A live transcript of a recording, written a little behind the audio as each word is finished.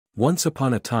Once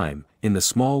upon a time, in the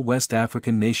small West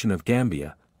African nation of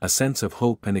Gambia, a sense of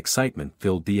hope and excitement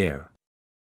filled the air.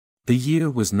 The year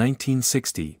was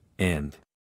 1960, and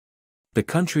the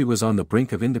country was on the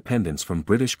brink of independence from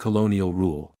British colonial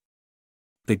rule.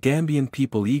 The Gambian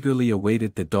people eagerly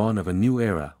awaited the dawn of a new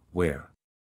era, where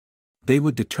they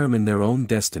would determine their own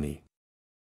destiny.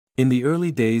 In the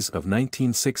early days of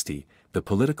 1960, the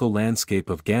political landscape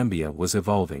of Gambia was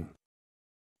evolving.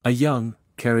 A young,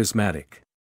 charismatic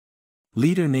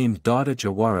leader named Dawda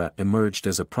Jawara emerged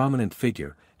as a prominent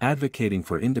figure, advocating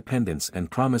for independence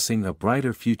and promising a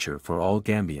brighter future for all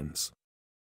Gambians.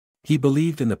 He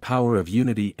believed in the power of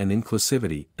unity and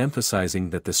inclusivity,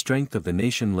 emphasizing that the strength of the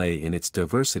nation lay in its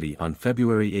diversity. On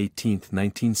February 18,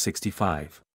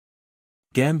 1965,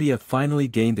 Gambia finally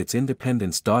gained its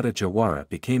independence. Dawda Jawara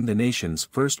became the nation's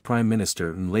first prime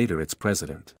minister and later its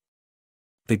president.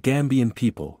 The Gambian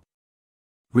people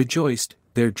rejoiced,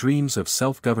 their dreams of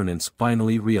self-governance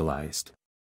finally realized.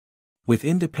 With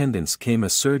independence came a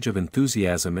surge of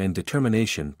enthusiasm and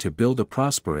determination to build a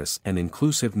prosperous and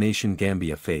inclusive nation.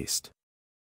 Gambia faced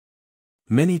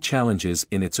many challenges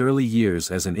in its early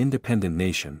years as an independent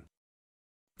nation.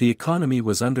 The economy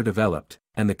was underdeveloped,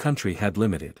 and the country had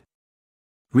limited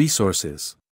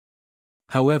resources.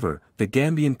 However, the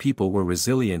Gambian people were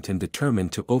resilient and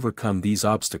determined to overcome these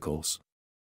obstacles.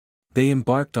 They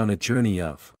embarked on a journey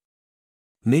of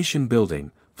nation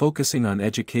building, focusing on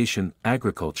education,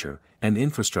 agriculture, and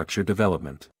infrastructure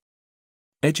development.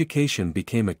 Education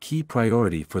became a key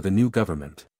priority for the new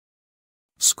government.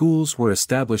 Schools were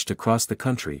established across the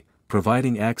country,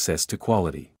 providing access to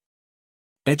quality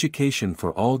education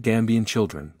for all Gambian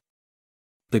children.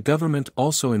 The government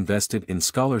also invested in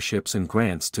scholarships and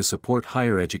grants to support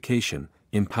higher education,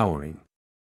 empowering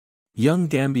young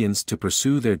Gambians to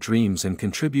pursue their dreams and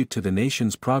contribute to the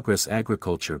nation's progress.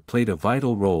 Agriculture played a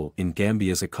vital role in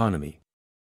Gambia's economy.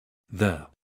 The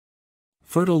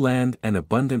fertile land and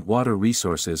abundant water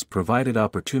resources provided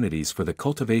opportunities for the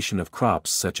cultivation of crops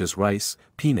such as rice,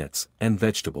 peanuts, and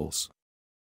vegetables.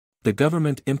 The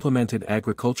government implemented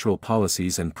agricultural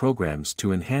policies and programs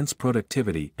to enhance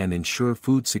productivity and ensure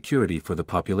food security for the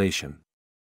population.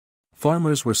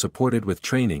 Farmers were supported with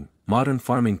training, modern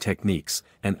farming techniques,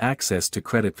 and access to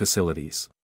credit facilities.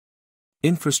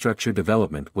 Infrastructure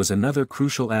development was another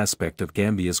crucial aspect of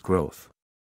Gambia's growth.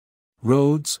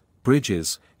 Roads,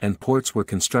 bridges, and ports were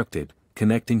constructed,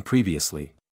 connecting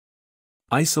previously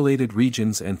isolated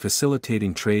regions and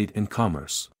facilitating trade and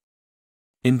commerce.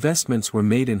 Investments were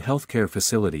made in healthcare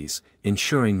facilities,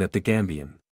 ensuring that the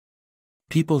Gambian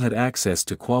people had access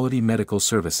to quality medical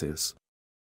services.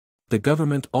 The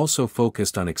government also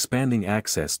focused on expanding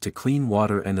access to clean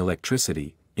water and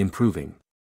electricity, improving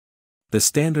the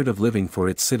standard of living for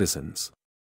its citizens.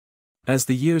 As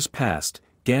the years passed,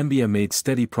 Gambia made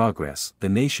steady progress. The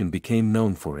nation became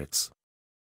known for its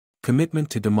commitment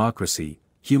to democracy,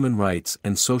 human rights,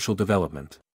 and social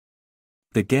development.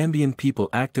 The Gambian people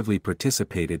actively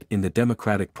participated in the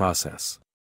democratic process,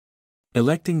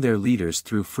 electing their leaders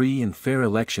through free and fair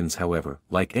elections. However,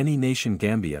 like any nation,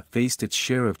 Gambia faced its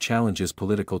share of challenges: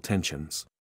 political tensions,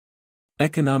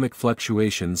 economic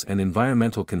fluctuations, and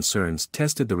environmental concerns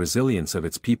tested the resilience of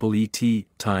its people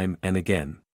time and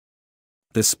again.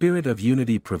 The spirit of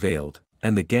unity prevailed,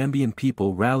 and the Gambian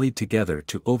people rallied together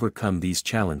to overcome these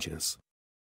challenges.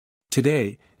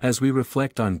 Today, as we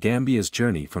reflect on Gambia's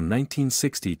journey from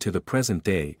 1960 to the present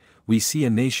day, we see a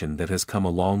nation that has come a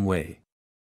long way.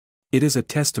 It is a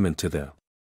testament to the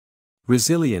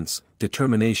resilience,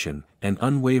 determination, and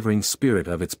unwavering spirit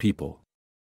of its people.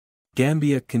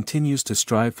 Gambia continues to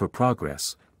strive for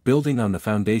progress, building on the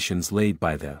foundations laid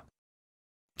by the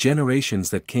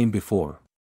generations that came before.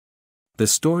 The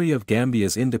story of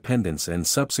Gambia's independence and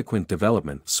subsequent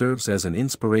development serves as an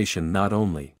inspiration not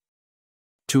only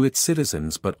to its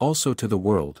citizens but also to the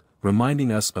world,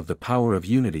 reminding us of the power of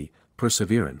unity,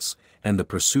 perseverance, and the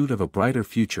pursuit of a brighter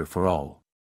future for all.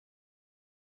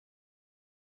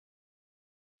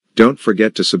 Don't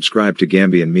forget to subscribe to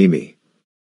Gambian Mimi.